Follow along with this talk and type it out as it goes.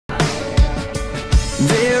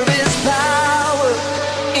There is power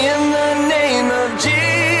in the name of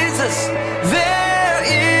Jesus. There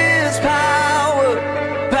is power,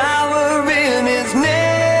 power in his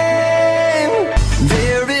name.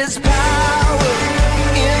 There is power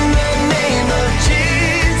in the name of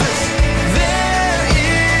Jesus. There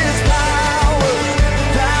is power,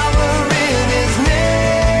 power in his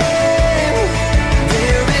name.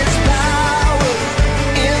 There is power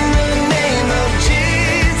in the name of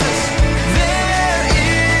Jesus. There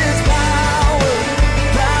is power,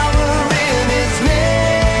 power in his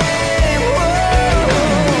name. Whoa.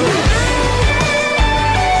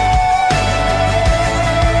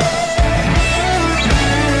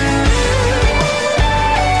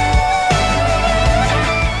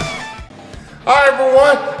 Hi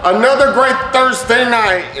everyone, another great Thursday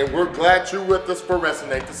night, and we're glad you're with us for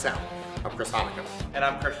Resonate the Sound. I'm Chris Hanukkah. And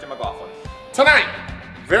I'm Christien McClaughlin. Tonight,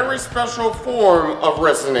 very special form of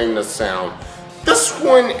Resonating the Sound. This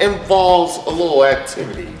one involves a little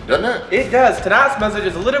activity, doesn't it? It does. Tonight's message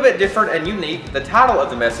is a little bit different and unique. The title of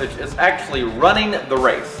the message is actually Running the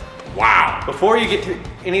Race. Wow. Before you get to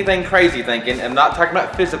anything crazy thinking, I'm not talking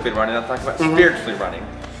about physically running, I'm talking about spiritually running.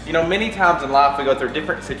 You know, many times in life we go through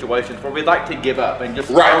different situations where we'd like to give up and just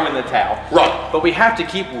throw in the towel. Right. But we have to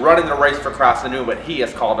keep running the race for Christ and doing what He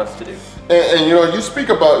has called us to do. And you know, you speak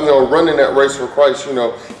about, running that race for Christ,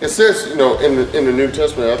 it says, in the New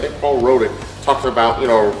Testament, I think Paul wrote it, talks about,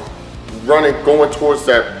 running, going towards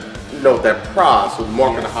that, that prize of the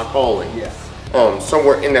mark of the high calling. Yes.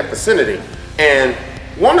 Somewhere in that vicinity. And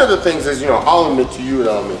one of the things is, I'll admit to you and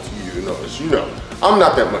I'll admit to you, as you know, I'm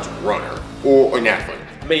not that much a runner or an athlete.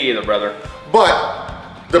 Me either, brother.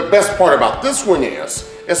 But the best part about this one is,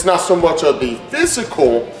 it's not so much of the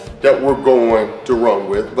physical that we're going to run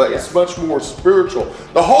with, but it's much more spiritual.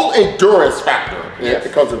 The whole endurance factor it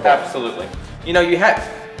comes involved. Absolutely. You have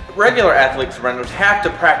regular athletes, runners have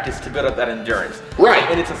to practice to build up that endurance. Right.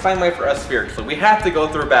 And it's the same way for us spiritually. We have to go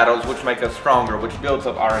through battles which make us stronger, which builds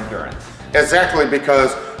up our endurance. Exactly,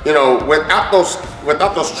 because without those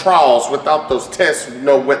trials, without those tests,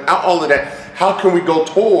 without all of that, how can we go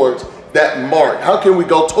towards that mark? How can we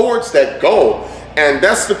go towards that goal? And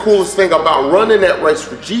that's the coolest thing about running that race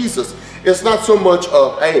for Jesus. It's not so much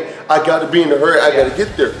of, hey, I got to be in a hurry, I got to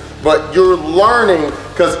get there. But you're learning,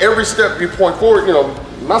 because every step you point forward,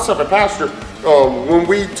 myself and Pastor, when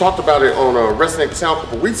we talked about it on Resonate the Sound a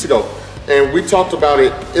couple weeks ago, and we talked about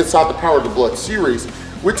it inside the Power of the Blood series,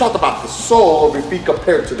 we talked about the sole of your feet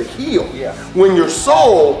compared to the heel. Yeah. When your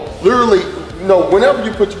sole, literally, whenever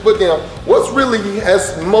you put your foot down, what's really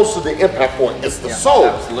has most of the impact point is the sole.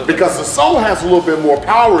 Absolutely. Because the sole has a little bit more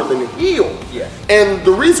power than the heel. Yeah. And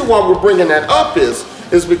the reason why we're bringing that up is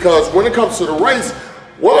because when it comes to the race,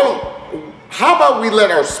 how about we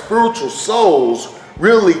let our spiritual souls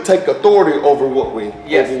really take authority over what we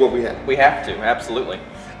have? We have to, absolutely.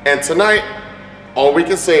 And tonight, all we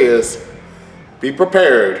can say is, be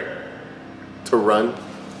prepared to run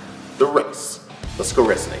the race. Let's go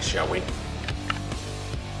resonate, shall we?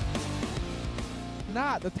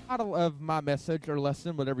 Tonight, the title of my message or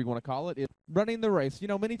lesson, whatever you want to call it, is Running the Race.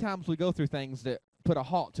 Many times we go through things that put a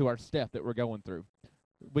halt to our step that we're going through.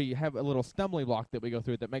 We have a little stumbling block that we go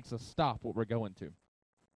through that makes us stop what we're going to.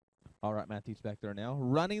 All right, Matthew's back there now.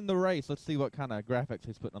 Running the race. Let's see what kind of graphics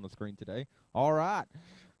he's putting on the screen today. All right.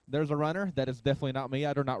 There's a runner. That is definitely not me.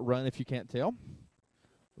 I do not run, if you can't tell.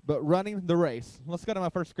 But running the race. Let's go to my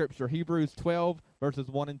first scripture, Hebrews 12, verses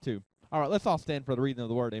 1 and 2. All right, let's all stand for the reading of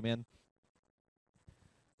the word. Amen.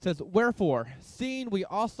 It says, "Wherefore, seeing we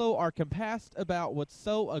also are compassed about with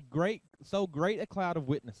so great a cloud of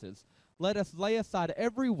witnesses, let us lay aside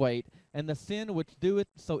every weight and the sin which doeth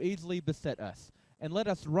so easily beset us, and let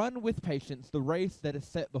us run with patience the race that is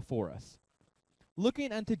set before us.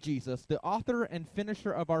 Looking unto Jesus, the author and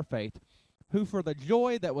finisher of our faith, who for the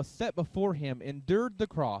joy that was set before him endured the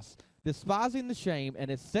cross, despising the shame,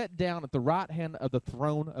 and is set down at the right hand of the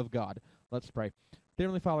throne of God." Let's pray. Dear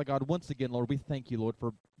Heavenly Father, God, once again, Lord, we thank you, Lord,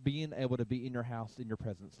 for being able to be in your house, in your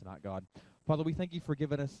presence tonight, God. Father, we thank you for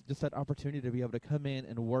giving us just that opportunity to be able to come in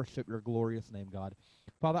and worship your glorious name, God.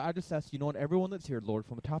 Father, I just ask you, on everyone that's here, Lord,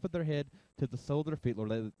 from the top of their head to the sole of their feet, Lord,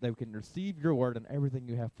 that they can receive your word and everything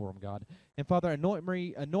you have for them, God. And Father, anoint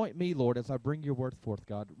me, Lord, as I bring your word forth,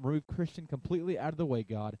 God. Remove Christian completely out of the way,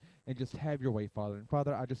 God, and just have your way, Father. And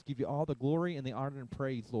Father, I just give you all the glory and the honor and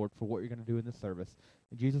praise, Lord, for what you're going to do in this service.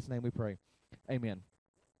 In Jesus' name we pray. Amen.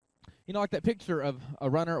 Like that picture of a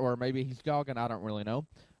runner, or maybe he's jogging, I don't really know.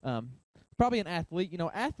 Probably an athlete.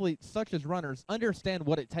 Athletes such as runners understand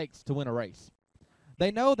what it takes to win a race.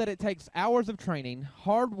 They know that it takes hours of training,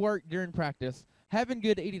 hard work during practice, having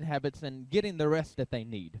good eating habits, and getting the rest that they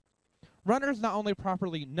need. Runners not only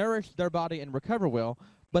properly nourish their body and recover well,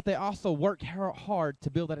 but they also work hard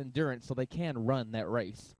to build that endurance so they can run that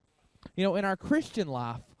race. You know, in our Christian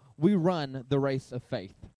life, we run the race of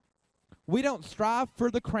faith. We don't strive for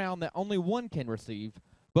the crown that only one can receive,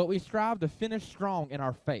 but we strive to finish strong in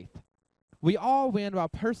our faith. We all win by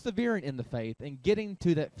persevering in the faith and getting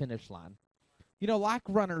to that finish line. You know, like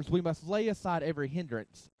runners, we must lay aside every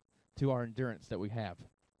hindrance to our endurance that we have.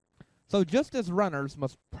 So just as runners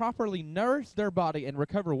must properly nourish their body and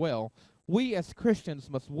recover well, we as Christians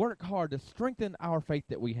must work hard to strengthen our faith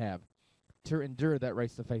that we have, to endure that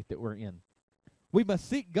race of faith that we're in. We must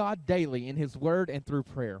seek God daily in His Word and through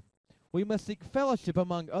prayer. We must seek fellowship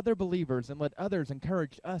among other believers and let others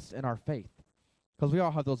encourage us in our faith. Because we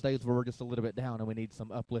all have those days where we're just a little bit down and we need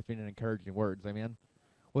some uplifting and encouraging words, amen?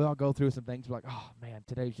 We all go through some things, we're like, oh man,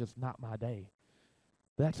 today's just not my day.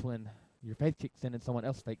 That's when your faith kicks in and someone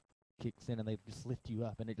else's faith kicks in and they just lift you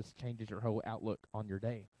up and it just changes your whole outlook on your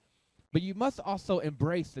day. But you must also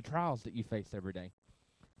embrace the trials that you face every day.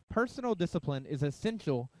 Personal discipline is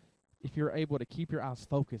essential if you're able to keep your eyes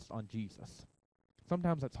focused on Jesus.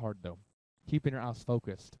 Sometimes that's hard, though, keeping your eyes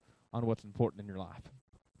focused on what's important in your life,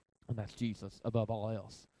 and that's Jesus above all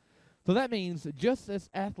else. So that means just as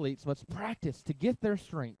athletes must practice to get their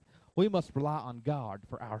strength, we must rely on God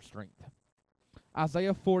for our strength.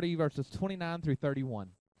 Isaiah 40, verses 29 through 31.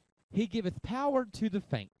 He giveth power to the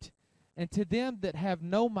faint, and to them that have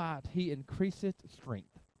no might he increaseth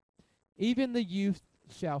strength. Even the youth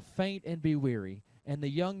shall faint and be weary, and the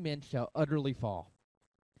young men shall utterly fall.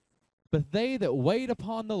 But they that wait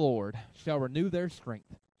upon the Lord shall renew their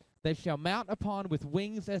strength. They shall mount upon with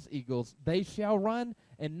wings as eagles. They shall run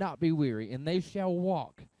and not be weary, and they shall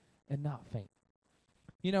walk and not faint.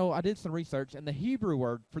 You know, I did some research, and the Hebrew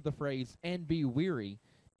word for the phrase "and be weary"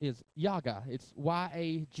 is yaga. It's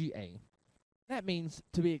Y-A-G-A. That means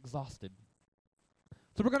to be exhausted.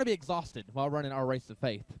 So we're going to be exhausted while running our race of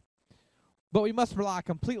faith. But we must rely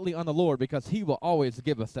completely on the Lord because He will always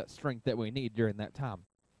give us that strength that we need during that time.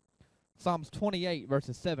 Psalms 28,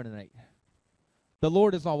 verses 7 and 8. The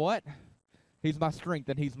Lord is my what? He's my strength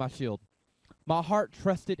and He's my shield. My heart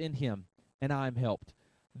trusted in Him, and I am helped.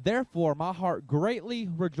 Therefore my heart greatly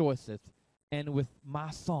rejoiceth, and with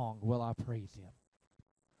my song will I praise Him.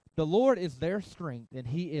 The Lord is their strength, and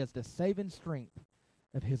He is the saving strength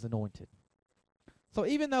of His anointed. So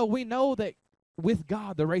even though we know that with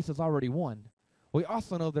God the race is already won, we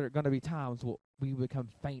also know there are going to be times where we become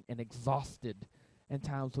faint and exhausted, and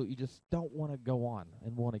times where you just don't want to go on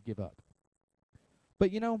and want to give up.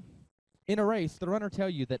 But you know, in a race, the runner tell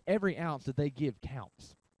you that every ounce that they give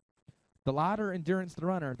counts. The lighter endurance the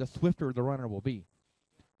runner, the swifter the runner will be.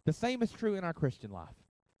 The same is true in our Christian life.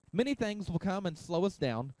 Many things will come and slow us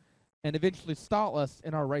down and eventually stall us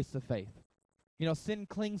in our race of faith. You know, sin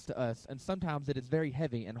clings to us, and sometimes it is very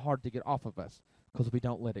heavy and hard to get off of us because we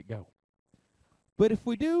don't let it go. But if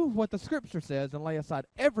we do what the Scripture says and lay aside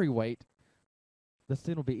every weight, the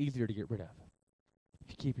sin will be easier to get rid of. If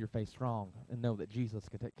you keep your faith strong and know that Jesus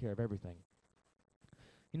can take care of everything.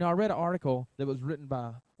 You know, I read an article that was written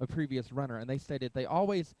by a previous runner, and they stated they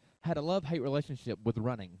always had a love-hate relationship with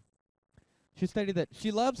running. She stated that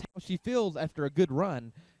she loves how she feels after a good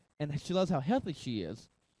run, and she loves how healthy she is,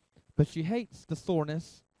 but she hates the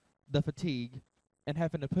soreness, the fatigue, and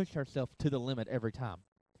having to push herself to the limit every time.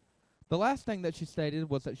 The last thing that she stated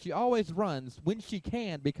was that she always runs when she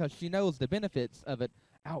can because she knows the benefits of it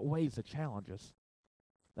outweighs the challenges.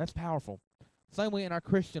 That's powerful. Same way in our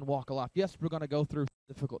Christian walk of life. Yes, we're going to go through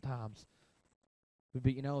difficult times.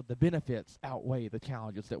 But, you know, the benefits outweigh the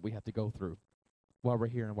challenges that we have to go through while we're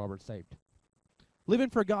here and while we're saved. Living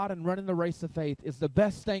for God and running the race of faith is the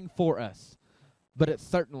best thing for us, but it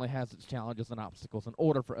certainly has its challenges and obstacles in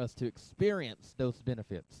order for us to experience those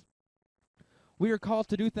benefits. We are called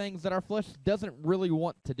to do things that our flesh doesn't really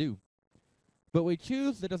want to do, but we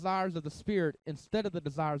choose the desires of the Spirit instead of the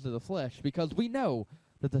desires of the flesh because we know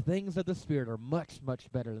that the things of the Spirit are much,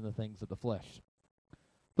 much better than the things of the flesh.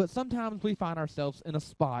 But sometimes we find ourselves in a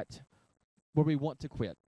spot where we want to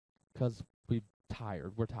quit because we're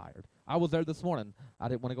tired. I was there this morning. I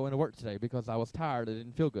didn't want to go into work today because I was tired. I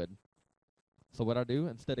didn't feel good. So what I do,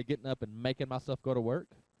 instead of getting up and making myself go to work,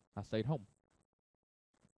 I stayed home.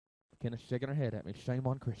 Kenneth's shaking her head at me. Shame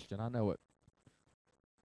on Christian. I know it.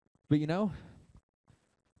 But you know,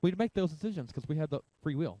 we make those decisions because we have the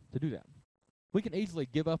free will to do that. We can easily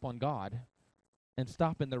give up on God and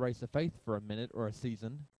stop in the race of faith for a minute or a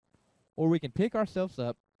season, or we can pick ourselves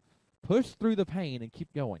up, push through the pain, and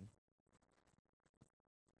keep going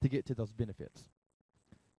to get to those benefits.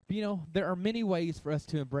 But you know, there are many ways for us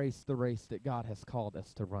to embrace the race that God has called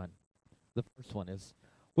us to run. The first one is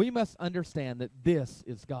We must understand that this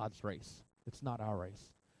is God's race. It's not our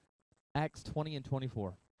race. Acts 20 and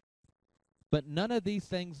 24. But none of these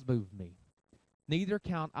things move me, neither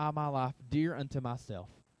count I my life dear unto myself,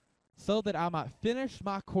 so that I might finish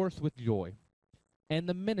my course with joy, and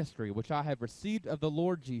the ministry which I have received of the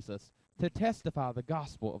Lord Jesus, to testify the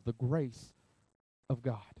gospel of the grace of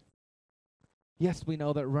God. Yes, we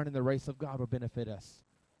know that running the race of God will benefit us,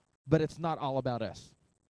 but it's not all about us.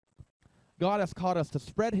 God has called us to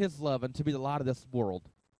spread his love and to be the light of this world,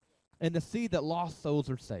 and to see that lost souls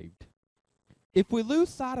are saved. If we lose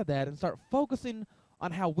sight of that and start focusing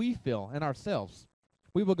on how we feel and ourselves,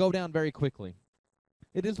 we will go down very quickly.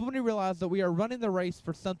 It is when we realize that we are running the race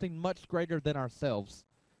for something much greater than ourselves,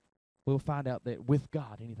 we'll find out that with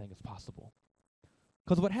God, anything is possible.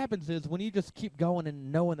 Because what happens is when you just keep going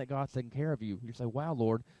and knowing that God's taking care of you, you say, wow,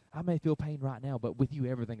 Lord, I may feel pain right now, but with you,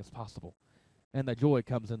 everything is possible. And the joy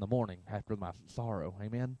comes in the morning after my sorrow.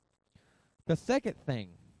 Amen? The second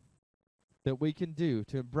thing that we can do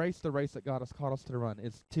to embrace the race that God has called us to run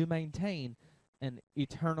is to maintain an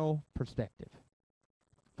eternal perspective.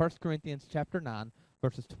 1 Corinthians chapter 9,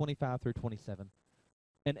 verses 25 through 27.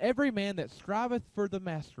 And every man that striveth for the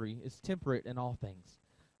mastery is temperate in all things.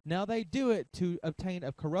 Now they do it to obtain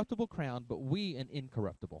a corruptible crown, but we an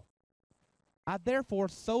incorruptible. I therefore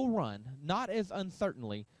so run, not as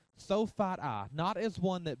uncertainly, so fight I, not as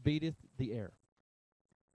one that beateth the air.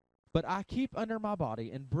 But I keep under my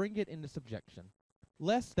body and bring it into subjection,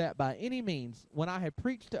 lest that by any means, when I have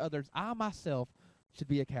preached to others, I myself should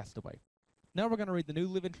be a castaway. Now we're going to read the New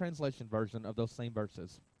Living Translation version of those same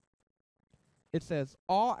verses. It says,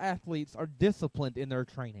 all athletes are disciplined in their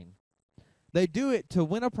training. They do it to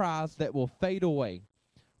win a prize that will fade away,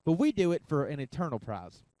 but we do it for an eternal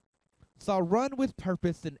prize. So I run with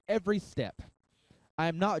purpose in every step. I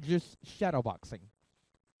am not just shadowboxing.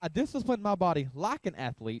 I discipline my body like an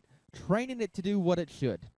athlete, training it to do what it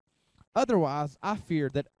should. Otherwise, I fear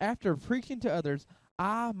that after preaching to others,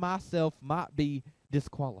 I myself might be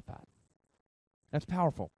disqualified. That's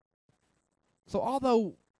powerful. So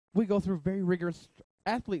although we go through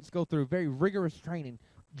athletes go through very rigorous training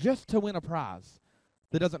just to win a prize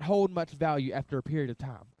that doesn't hold much value after a period of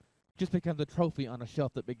time, just becomes a trophy on a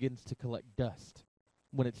shelf that begins to collect dust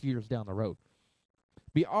when it's years down the road.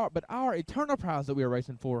 But our eternal prize that we are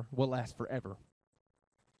racing for will last forever.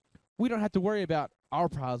 We don't have to worry about our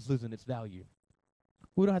prize losing its value.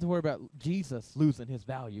 We don't have to worry about Jesus losing his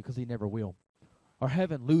value, because he never will. Or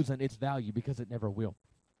heaven losing its value, because it never will.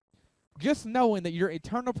 Just knowing that your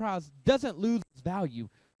eternal prize doesn't lose its value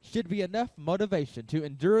should be enough motivation to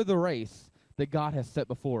endure the race that God has set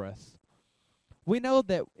before us. We know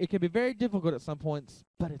that it can be very difficult at some points,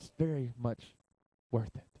 but it's very much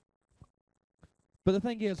worth it. But the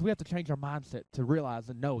thing is, we have to change our mindset to realize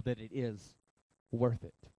and know that it is worth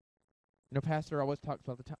it. You know, Pastor always talks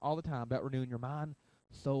about all the time about renewing your mind,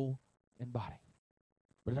 soul, and body.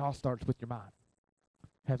 But it all starts with your mind.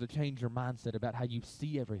 You have to change your mindset about how you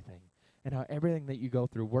see everything and how everything that you go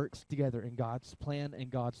through works together in God's plan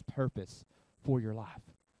and God's purpose for your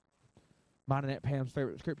life. Mine and Aunt Pam's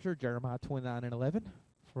favorite scripture, Jeremiah 29 and 11.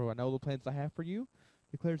 For I know the plans I have for you,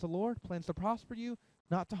 declares the Lord, plans to prosper you,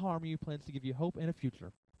 not to harm you, plans to give you hope and a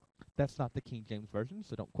future. That's not the King James Version,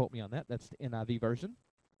 so don't quote me on that. That's the NIV version.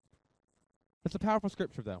 It's a powerful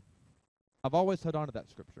scripture, though. I've always held on to that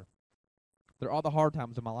scripture. They're all the hard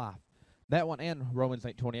times in my life. That one and Romans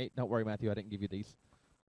 8:28. Don't worry, Matthew, I didn't give you these.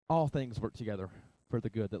 All things work together for the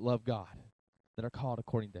good that love God, that are called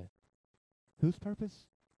according to whose purpose?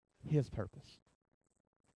 His purpose.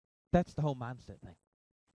 That's the whole mindset thing.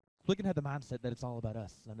 We can have the mindset that it's all about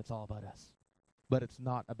us, and it's all about us. But it's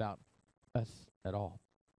not about us at all.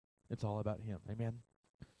 It's all about him. Amen?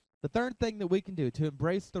 The third thing that we can do to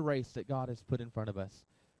embrace the race that God has put in front of us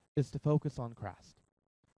is to focus on Christ.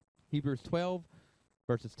 Hebrews 12,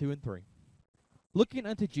 verses 2 and 3. Looking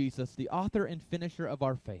unto Jesus, the author and finisher of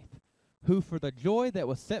our faith, who for the joy that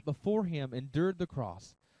was set before him endured the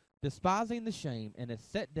cross, despising the shame, and is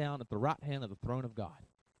set down at the right hand of the throne of God.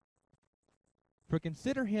 For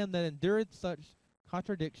consider him that endured such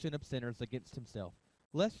contradiction of sinners against himself,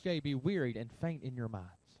 lest ye be wearied and faint in your minds.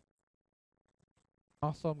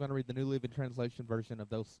 Also, I'm going to read the New Living Translation version of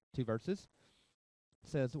those two verses. It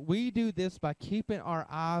says, we do this by keeping our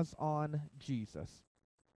eyes on Jesus,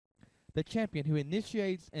 the champion who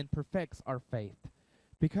initiates and perfects our faith.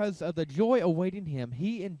 Because of the joy awaiting him,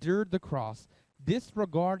 he endured the cross,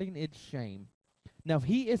 disregarding its shame. Now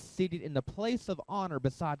he is seated in the place of honor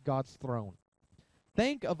beside God's throne.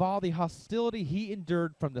 Think of all the hostility he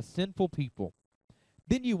endured from the sinful people.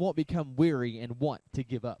 Then you won't become weary and want to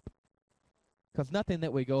give up. Because nothing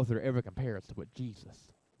that we go through ever compares to what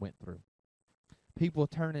Jesus went through. People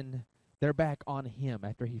turning their back on him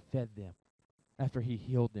after he fed them, after he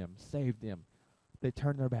healed them, saved them. They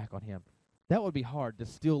turned their back on him. That would be hard to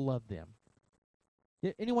still love them.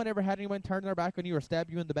 Anyone ever had anyone turn their back on you or stab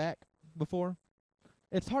you in the back before?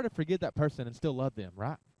 It's hard to forget that person and still love them,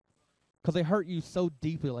 right? Because they hurt you so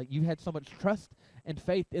deeply, like you had so much trust and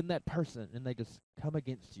faith in that person, and they just come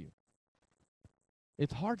against you.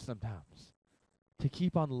 It's hard sometimes to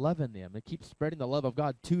keep on loving them and keep spreading the love of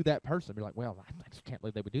God to that person. You're like, well, I just can't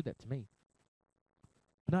believe they would do that to me.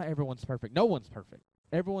 But not everyone's perfect. No one's perfect.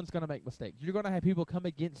 Everyone's going to make mistakes. You're going to have people come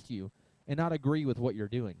against you and not agree with what you're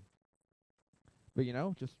doing. But,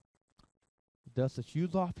 just dust the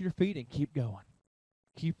shoes off your feet and keep going.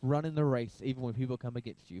 Keep running the race even when people come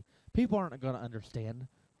against you. People aren't going to understand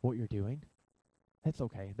what you're doing. That's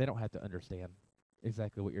okay. They don't have to understand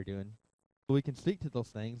exactly what you're doing. But we can speak to those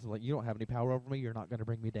things like, you don't have any power over me. You're not going to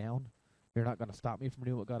bring me down. You're not going to stop me from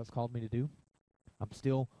doing what God has called me to do. I'm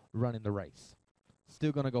still running the race.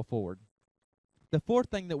 Still going to go forward. The fourth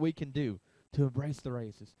thing that we can do to embrace the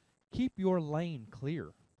race is keep your lane clear.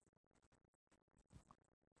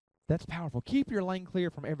 That's powerful. Keep your lane clear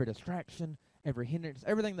from every distraction, every hindrance,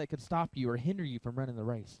 everything that could stop you or hinder you from running the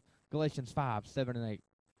race. Galatians 5, 7, and 8.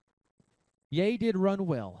 Yea, did run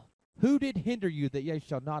well. Who did hinder you that ye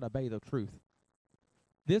shall not obey the truth?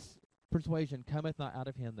 This persuasion cometh not out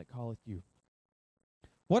of him that calleth you.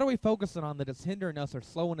 What are we focusing on that is hindering us or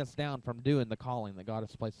slowing us down from doing the calling that God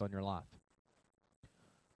has placed on your life?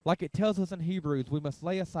 Like it tells us in Hebrews, we must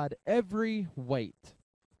lay aside every weight.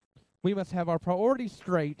 We must have our priorities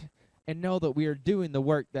straight and know that we are doing the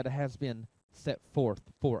work that has been set forth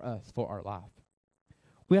for us, for our life.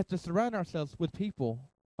 We have to surround ourselves with people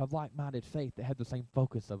of like-minded faith that have the same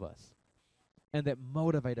focus of us and that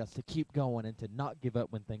motivate us to keep going and to not give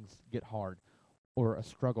up when things get hard or a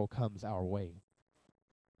struggle comes our way.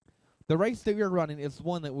 The race that you're running is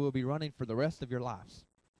one that we will be running for the rest of your lives.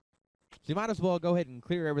 So you might as well go ahead and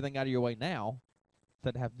clear everything out of your way now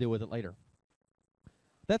instead of have to deal with it later.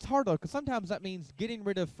 That's hard, though, because sometimes that means getting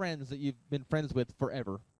rid of friends that you've been friends with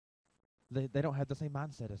forever. They don't have the same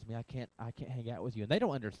mindset as me. I can't hang out with you. And they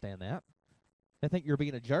don't understand that. They think you're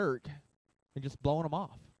being a jerk and just blowing them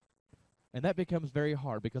off. And that becomes very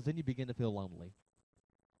hard because then you begin to feel lonely.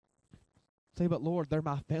 Say, but Lord, they're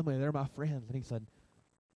my family. They're my friends. And he said,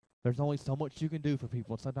 there's only so much you can do for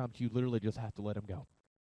people. And sometimes you literally just have to let them go.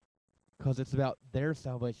 Because it's about their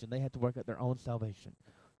salvation. They have to work out their own salvation.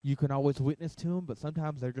 You can always witness to them, but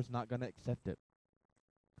sometimes they're just not going to accept it.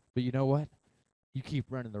 But you know what? You keep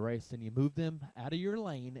running the race, and you move them out of your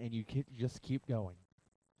lane, and you just keep going.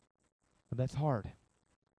 And that's hard.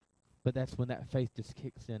 But that's when that faith just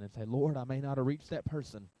kicks in and say, Lord, I may not have reached that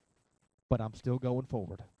person, but I'm still going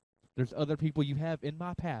forward. There's other people you have in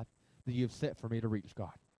my path that you have set for me to reach,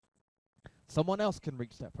 God. Someone else can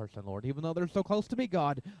reach that person, Lord. Even though they're so close to me,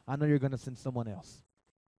 God, I know you're going to send someone else.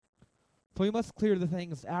 So we must clear the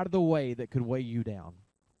things out of the way that could weigh you down.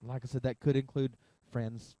 Like I said, that could include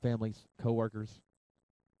friends, families, coworkers,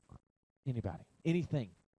 anybody,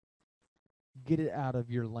 anything. Get it out of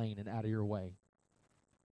your lane and out of your way.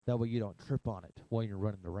 That way you don't trip on it while you're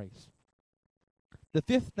running the race. The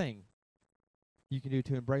fifth thing you can do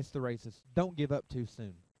to embrace the race is don't give up too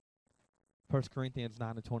soon. 1 Corinthians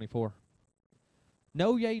 9:24.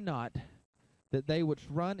 Know ye not that they which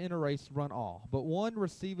run in a race run all, but one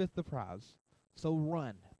receiveth the prize. So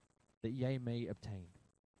run, that ye may obtain.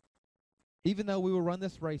 Even though we will run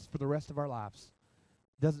this race for the rest of our lives,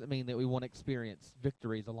 doesn't mean that we won't experience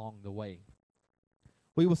victories along the way.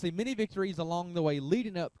 We will see many victories along the way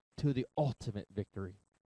leading up to the ultimate victory.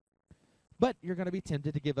 But you're going to be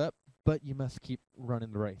tempted to give up, but you must keep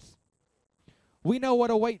running the race. We know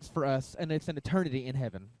what awaits for us, and it's an eternity in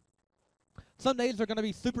heaven. Some days are going to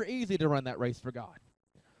be super easy to run that race for God.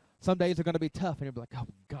 Some days are going to be tough, and you'll be like, oh,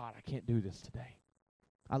 God, I can't do this today.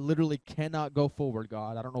 I literally cannot go forward,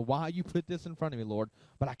 God. I don't know why you put this in front of me, Lord,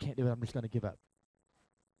 but I can't do it. I'm just going to give up.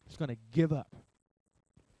 I'm just going to give up.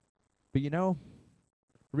 But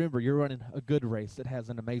remember, you're running a good race that has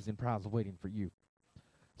an amazing prize waiting for you.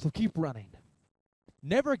 So keep running.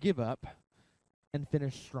 Never give up and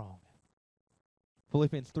finish strong.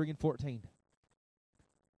 Philippians 3:14.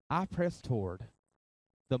 I press toward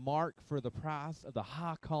the mark for the prize of the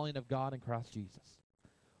high calling of God in Christ Jesus.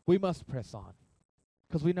 We must press on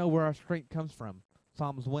because we know where our strength comes from.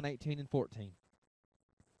 Psalms 118:14.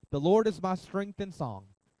 The Lord is my strength and song,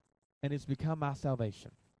 and has become my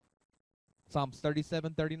salvation. Psalms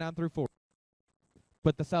 37:39-40.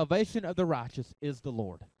 But the salvation of the righteous is the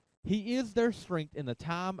Lord. He is their strength in the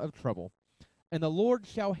time of trouble. And the Lord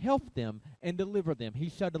shall help them and deliver them. He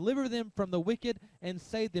shall deliver them from the wicked and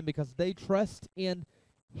save them because they trust in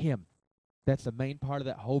him. That's the main part of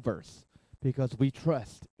that whole verse, because we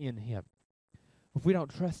trust in him. If we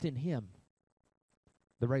don't trust in him,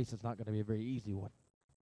 the race is not going to be a very easy one.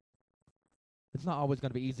 It's not always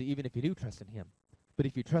going to be easy, even if you do trust in him. But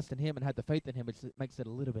if you trust in him and have the faith in him, it makes it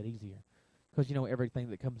a little bit easier. Because you know everything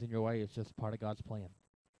that comes in your way is just part of God's plan.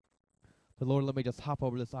 But Lord, let me just hop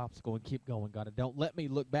over this obstacle and keep going, God. And don't let me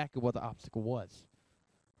look back at what the obstacle was.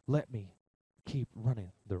 Let me keep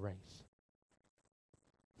running the race.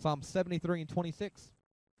 Psalm 73:26.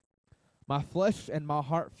 My flesh and my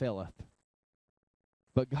heart faileth,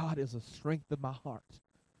 but God is the strength of my heart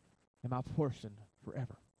and my portion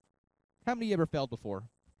forever. How many of you ever failed before?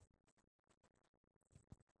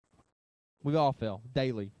 We all fail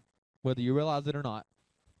daily, whether you realize it or not.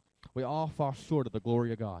 We all fall short of the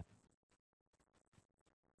glory of God.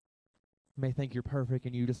 You may think you're perfect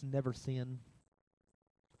and you just never sin.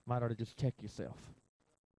 Might ought to just check yourself.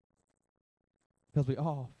 Because we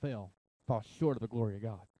all fall short of the glory of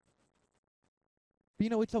God. But you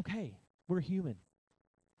know, it's okay. We're human.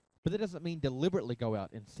 But that doesn't mean deliberately go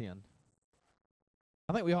out and sin.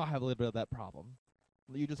 I think we all have a little bit of that problem.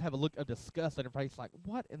 You just have a look of disgust on your face like,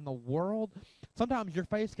 what in the world? Sometimes your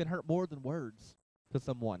face can hurt more than words to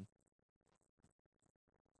someone.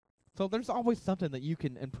 So there's always something that you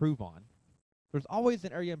can improve on. There's always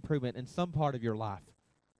an area of improvement in some part of your life.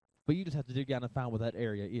 But you just have to dig down and find what that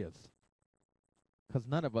area is. Because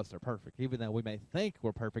none of us are perfect. Even though we may think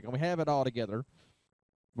we're perfect and we have it all together,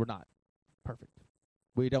 we're not perfect.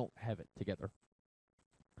 We don't have it together.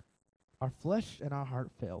 Our flesh and our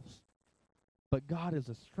heart fails. But God is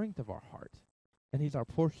the strength of our heart, and he's our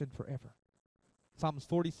portion forever. Psalms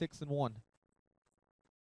 46:1.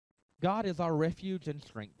 God is our refuge and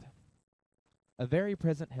strength, a very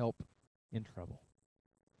present help in trouble.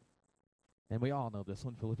 And we all know this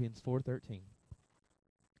one, Philippians 4:13.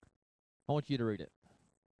 I want you to read it.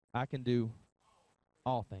 I can do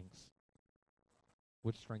all things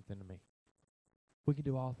which strengthen me. We can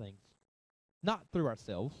do all things. Not through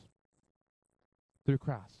ourselves, through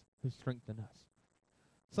Christ who strengthened us.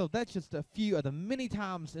 So that's just a few of the many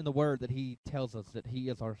times in the Word that he tells us that he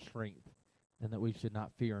is our strength and that we should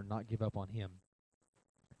not fear and not give up on him.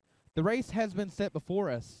 The race has been set before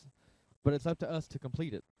us, but it's up to us to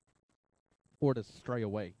complete it or to stray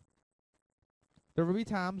away. There will be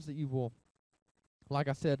times that you will, like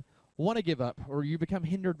I said, want to give up or you become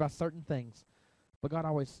hindered by certain things. But God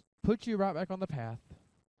always puts you right back on the path,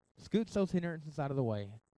 scoots those hindrances out of the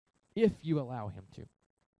way, if you allow him to.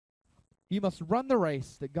 You must run the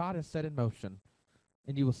race that God has set in motion,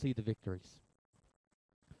 and you will see the victories.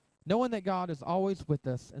 Knowing that God is always with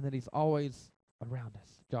us and that he's always around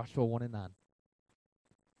us. Joshua 1:9.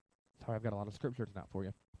 Sorry, I've got a lot of scripture tonight for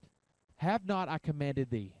you. Have not I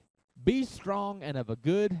commanded thee? Be strong and of a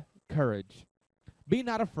good courage. Be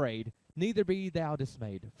not afraid, neither be thou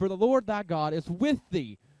dismayed. For the Lord thy God is with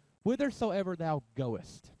thee, whithersoever thou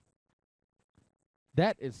goest.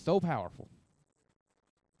 That is so powerful.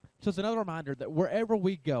 So it's another reminder that wherever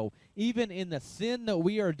we go, even in the sin that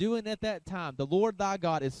we are doing at that time, the Lord thy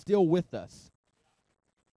God is still with us.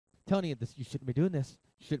 Telling you this, you shouldn't be doing this.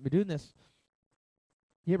 You shouldn't be doing this.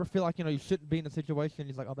 You ever feel like, you shouldn't be in a situation, and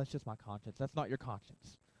he's like, oh, that's just my conscience. That's not your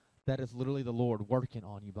conscience. That is literally the Lord working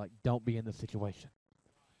on you. Like, don't be in this situation.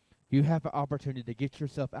 You have an opportunity to get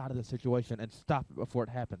yourself out of the situation and stop it before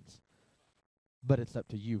it happens. But it's up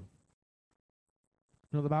to you.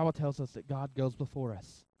 The Bible tells us that God goes before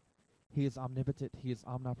us. He is omnipotent. He is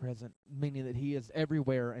omnipresent, meaning that he is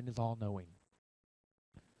everywhere and is all-knowing.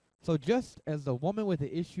 So just as the woman with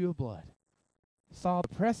the issue of blood saw the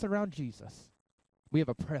press around Jesus, we have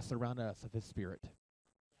a press around us of his Spirit.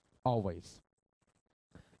 Always.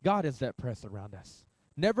 God is that press around us,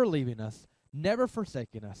 never leaving us, never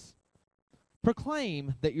forsaking us.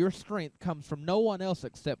 Proclaim that your strength comes from no one else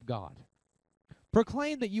except God.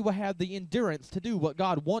 Proclaim that you will have the endurance to do what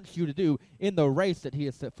God wants you to do in the race that he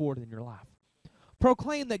has set forward in your life.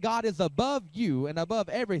 Proclaim that God is above you and above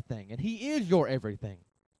everything, and he is your everything.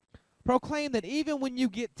 Proclaim that even when you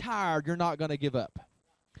get tired, you're not going to give up.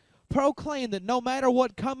 Proclaim that no matter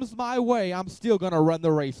what comes my way, I'm still going to run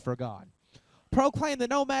the race for God. Proclaim that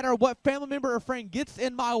no matter what family member or friend gets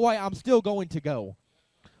in my way, I'm still going to go.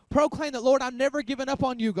 Proclaim that, Lord, I'm never giving up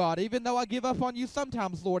on you, God. Even though I give up on you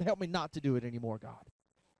sometimes, Lord, help me not to do it anymore, God.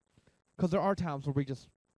 Because there are times where we just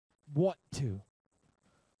want to.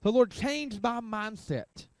 So, Lord, change my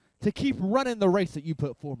mindset to keep running the race that you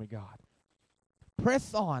put for me, God.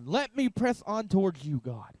 Press on. Let me press on towards you,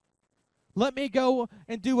 God. Let me go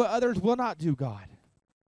and do what others will not do, God.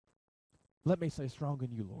 Let me stay strong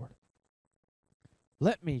in you, Lord.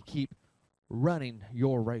 Let me keep running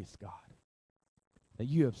your race, God, that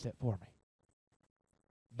you have set for me.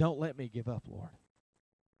 Don't let me give up, Lord.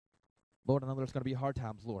 Lord, I know there's going to be hard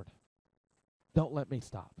times, Lord. Don't let me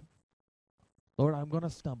stop. Lord, I'm going to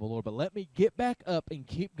stumble, Lord, but let me get back up and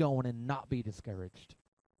keep going and not be discouraged.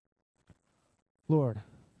 Lord,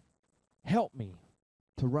 help me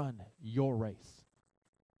to run your race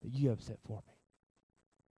that you have set for me.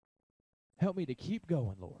 Help me to keep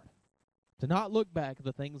going, Lord, to not look back at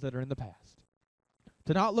the things that are in the past,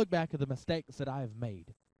 to not look back at the mistakes that I have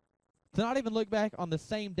made, to not even look back on the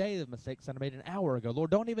same day of mistakes that I made an hour ago. Lord,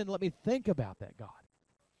 don't even let me think about that, God.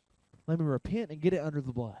 Let me repent and get it under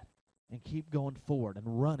the blood and keep going forward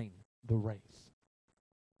and running the race.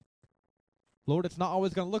 Lord, it's not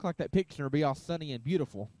always going to look like that picture or be all sunny and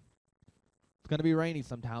beautiful. It's going to be rainy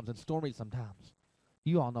sometimes and stormy sometimes.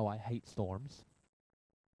 You all know I hate storms.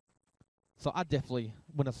 So I definitely,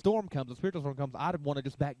 when a storm comes, a spiritual storm comes, I'd want to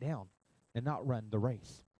just back down and not run the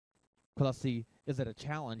race. Because I see, is it a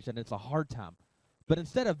challenge and it's a hard time. But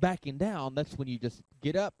instead of backing down, that's when you just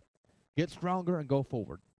get up, get stronger, and go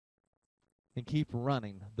forward. And keep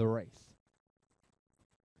running the race.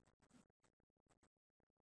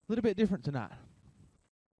 A little bit different tonight.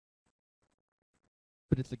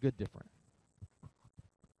 But it's a good different.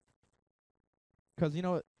 Because, you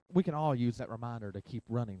know what? We can all use that reminder to keep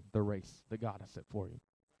running the race that God has set for you.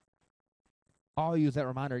 All use that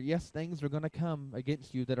reminder. Yes, things are going to come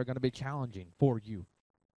against you that are going to be challenging for you.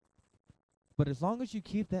 But as long as you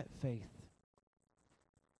keep that faith,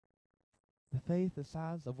 the faith the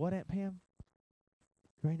size of what, Aunt Pam?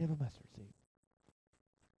 Grain of a mustard seed.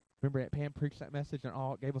 Remember Aunt Pam preached that message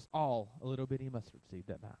and gave us all a little bitty mustard seed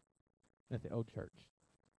that night at the old church.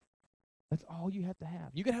 That's all you have to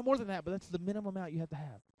have. You can have more than that, but that's the minimum amount you have to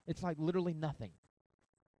have. It's like literally nothing.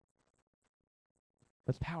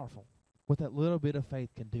 That's powerful. What that little bit of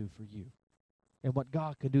faith can do for you. And what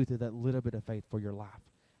God can do through that little bit of faith for your life.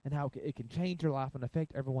 And how it can change your life and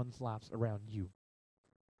affect everyone's lives around you.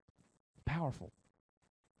 It's powerful.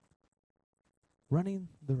 Running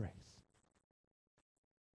the race.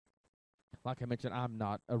 Like I mentioned, I'm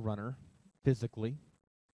not a runner physically.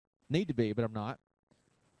 Need to be, but I'm not.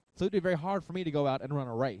 So it'd be very hard for me to go out and run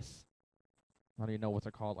a race. I don't even know what's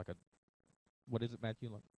it called, what is it,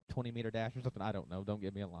 Matthew? Like 20-meter dash or something? I don't know. Don't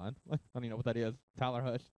get me in line. I don't even know what that is. Tyler,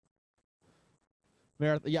 hush.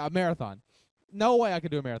 A marathon. No way I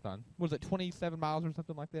could do a marathon. Was it 27 miles or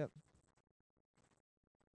something like that?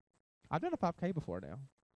 I've done a 5K before now.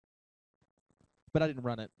 But I didn't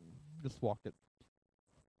run it. Just walked it.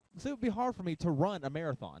 So it would be hard for me to run a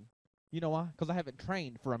marathon. You know why? Because I haven't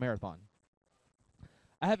trained for a marathon.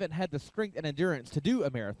 I haven't had the strength and endurance to do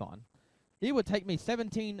a marathon. It would take me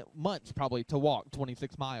 17 months probably to walk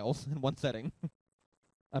 26 miles in one setting.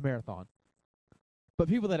 A marathon. But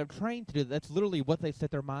people that have trained to do that, that's literally what they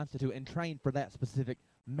set their minds to do and train for that specific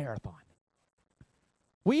marathon.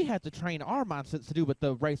 We have to train our mindsets to do what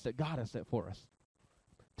the race that God has set for us.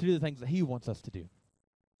 To do the things that He wants us to do.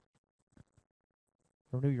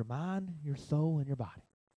 Renew your mind, your soul, and your body.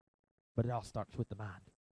 But it all starts with the mind.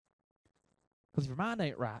 Because if your mind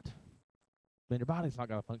ain't right, then your body's not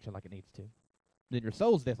going to function like it needs to. Then your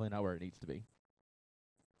soul's definitely not where it needs to be.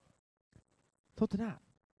 So tonight,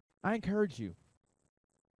 I encourage you.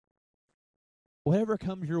 Whatever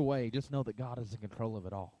comes your way, just know that God is in control of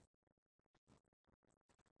it all.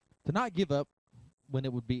 To not give up when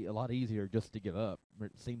it would be a lot easier just to give up.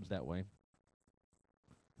 It seems that way.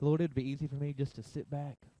 Lord, it would be easy for me just to sit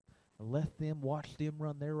back and watch them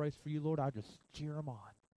run their race for you, Lord. I just cheer them on.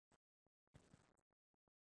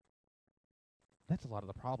 That's a lot of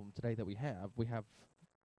the problem today that we have. We have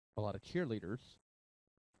a lot of cheerleaders.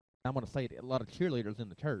 I'm going to say it, a lot of cheerleaders in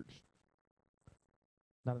the church.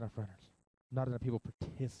 Not enough runners. Not enough people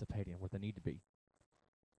participating where they need to be.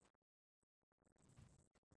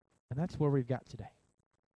 And that's where we've got today.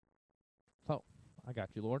 So, I got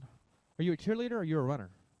you, Lord. Are you a cheerleader or are you a runner?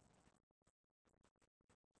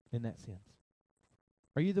 In that sense.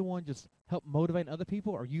 Are you the one just help motivating other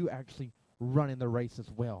people, or are you actually running the race as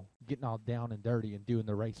well, getting all down and dirty and doing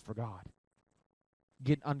the race for God?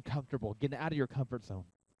 Getting uncomfortable, getting out of your comfort zone.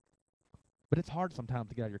 But it's hard sometimes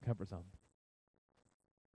to get out of your comfort zone.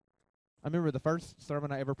 I remember the first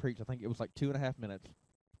sermon I ever preached, I think it was like 2.5 minutes.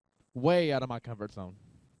 Way out of my comfort zone.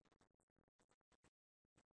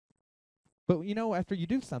 But you know, after you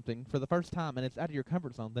do something for the first time and it's out of your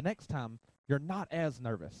comfort zone, the next time you're not as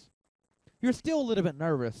nervous. You're still a little bit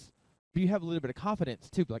nervous, but you have a little bit of confidence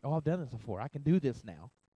too. Like, oh, I've done this before. I can do this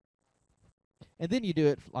now. And then you do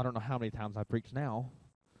it, I don't know how many times I preach now.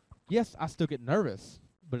 Yes, I still get nervous,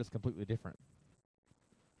 but it's completely different.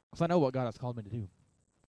 Because I know what God has called me to do.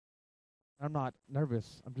 I'm not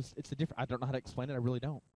nervous. It's a different, I don't know how to explain it. I really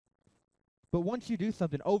don't. But once you do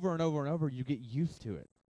something over and over and over, you get used to it.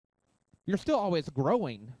 You're still always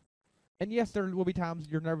growing. And yes, there will be times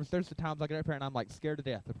you're nervous. There's the times I get up here and I'm like scared to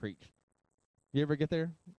death to preach. You ever get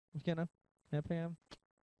there, McKenna? Yeah, Pam?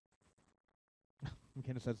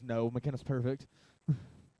 McKenna says no. McKenna's perfect.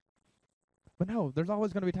 But no, there's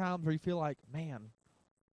always going to be times where you feel like, man,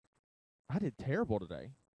 I did terrible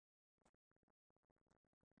today.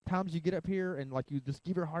 Times you get up here and like you just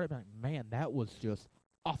give your heart up and like, man, that was just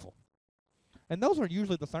awful. And those are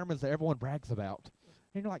usually the sermons that everyone brags about.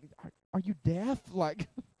 And you're like, are you deaf? Like,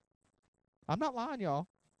 I'm not lying, y'all.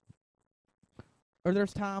 Or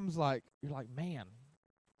there's times like, you're like, man,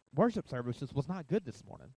 worship service just was not good this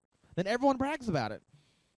morning. Then everyone brags about it.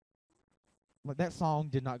 Like, that song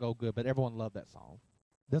did not go good, but everyone loved that song.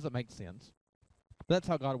 Doesn't make sense. But that's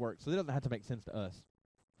how God works. So it doesn't have to make sense to us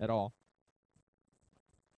at all.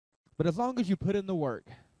 But as long as you put in the work,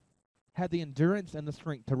 have the endurance and the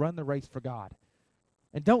strength to run the race for God,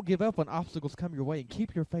 and don't give up when obstacles come your way, and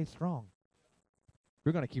keep your faith strong,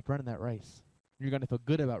 you're going to keep running that race. You're going to feel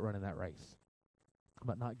good about running that race,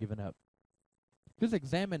 but not giving up. Just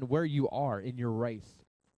examine where you are in your race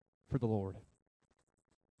for the Lord,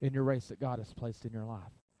 in your race that God has placed in your life.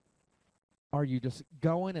 Are you just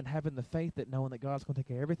going and having the faith that knowing that God's going to take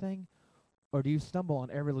care of everything, or do you stumble on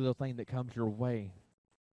every little thing that comes your way,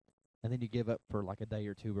 and then you give up for like a day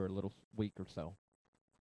or two or a little week or so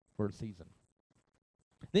for a season?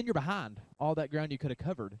 Then you're behind all that ground you could have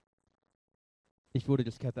covered if you would have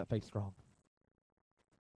just kept that faith strong.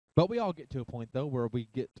 But we all get to a point, though, where we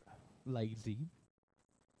get lazy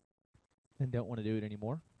and don't want to do it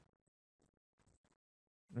anymore.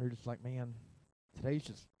 And we're just like, man, today's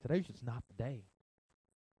just not the day.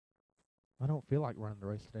 I don't feel like running the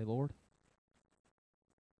race today, Lord.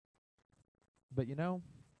 But you know,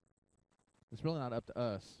 it's really not up to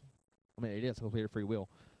us. I mean, it is complete free will.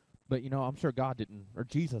 But you know, I'm sure God didn't, or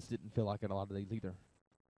Jesus didn't feel like it a lot of these either.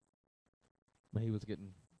 When he was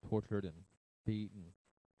getting tortured and beat and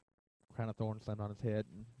crown of thorns slammed on his head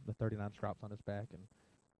and the 39 stripes on his back and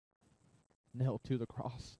nailed to the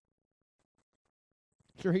cross.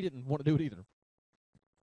 Sure, he didn't want to do it either.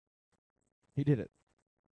 He did it.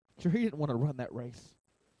 Sure, he didn't want to run that race.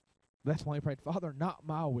 That's why he prayed, Father, not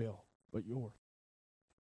my will, but yours.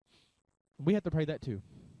 We have to pray that too.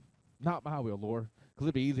 Not my will, Lord. Because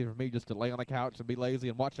it'd be easy for me just to lay on the couch and be lazy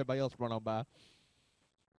and watch everybody else run on by.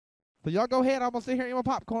 So y'all go ahead. I'm going to sit here and eat my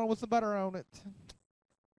popcorn with some butter on it.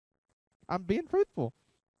 I'm being truthful.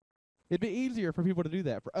 It'd be easier for people to do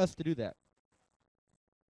that, for us to do that.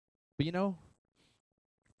 But you know,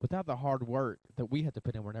 without the hard work that we have to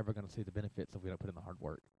put in, we're never going to see the benefits if we don't put in the hard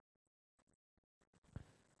work.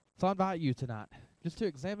 So I invite you tonight just to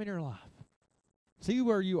examine your life. See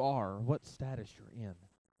where you are, what status you're in.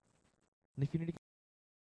 And if you need to...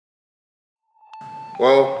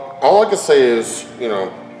 Well, all I can say is, you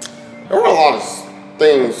know, there were a lot of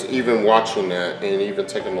things, even watching that and even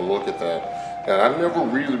taking a look at that I've never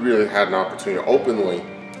really had an opportunity to openly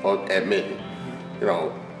admit. You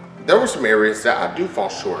know, there were some areas that I do fall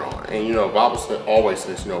short on. And, you know, the Bible always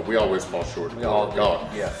says, you know, we always fall short of the will of God.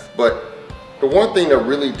 Yes. But the one thing that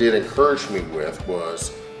really did encourage me with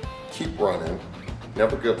was keep running,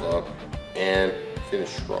 never give up, and finish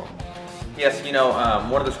strong. Yes, you know,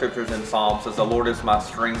 one of the scriptures in Psalms says, the Lord is my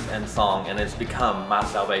strength and song, and has become my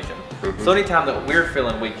salvation. Mm-hmm. So anytime that we're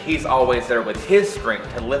feeling weak, he's always there with his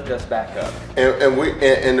strength to lift us back up.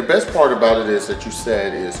 And the best part about it is that you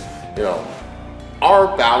said is, you know,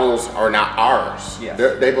 our battles are not ours. Yes.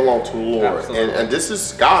 They belong to the Lord. And this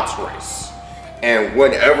is God's race. And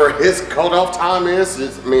whenever his cutoff time is,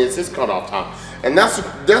 it's his cutoff time. And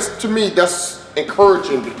that's to me, that's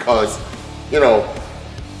encouraging because, you know,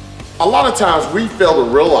 a lot of times we fail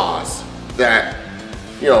to realize that,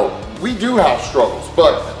 you know, we do have struggles,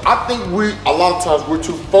 but I think a lot of times we're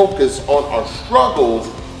too focused on our struggles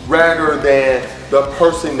rather than the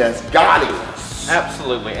person that's guiding us.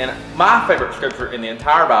 Absolutely. And my favorite scripture in the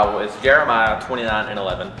entire Bible is Jeremiah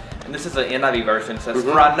 29:11. And this is an NIV version. It says,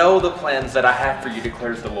 For I know the plans that I have for you,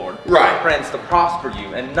 declares the Lord. Right. Plans to prosper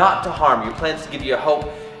you and not to harm you. Plans to give you a hope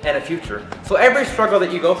and a future. So every struggle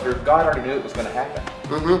that you go through, God already knew it was going to happen.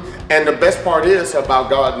 And the best part is about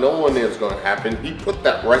God knowing it was going to happen. He put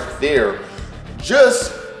that right there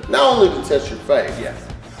just not only to test your faith, yes,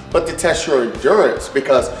 but to test your endurance.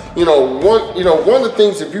 Because, you know, one of the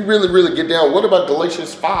things, if you really get down, what about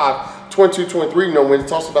Galatians 5:22-23, you know, when it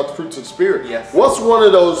talks about the fruits of the Spirit? Yes. What's one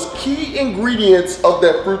of those key ingredients of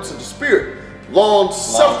that fruits of the Spirit? Long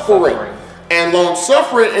suffering. And long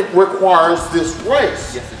suffering, it requires this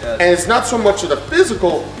race. Yes, it does. And it's not so much of the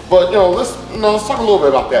physical, but let's talk a little bit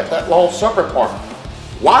about that long suffering part.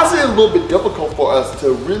 Why is it a little bit difficult for us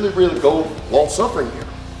to really, really go long suffering here?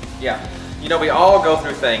 Yeah. You know, we all go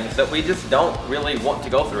through things that we just don't really want to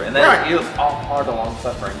go through. And that is all part of long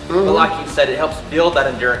suffering. But like you said, it helps build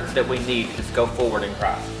that endurance that we need to just go forward in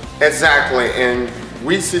Christ. Exactly. And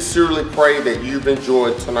we sincerely pray that you've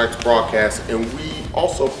enjoyed tonight's broadcast. And we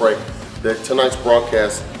also pray that tonight's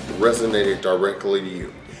broadcast resonated directly to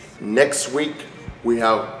you. Next week, we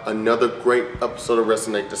have another great episode of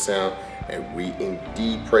Resonate the Sound. And we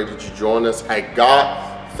indeed pray that you join us. Hey,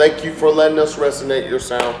 God, thank you for letting us resonate your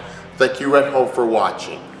sound. Thank you at home for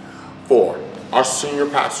watching. For our senior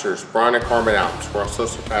pastors, Brian and Carmen Adams, for our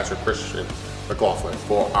associate pastor, Christien McClaughlin,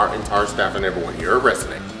 for our entire staff and everyone here at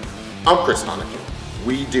Resonate, I'm Chris Honigan.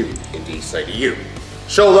 We do indeed say to you,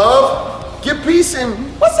 show love, give peace, and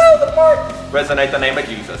what's that other part? Resonate the name of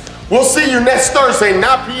Jesus. We'll see you next Thursday,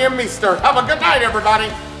 9 p.m. Eastern. Have a good night, everybody.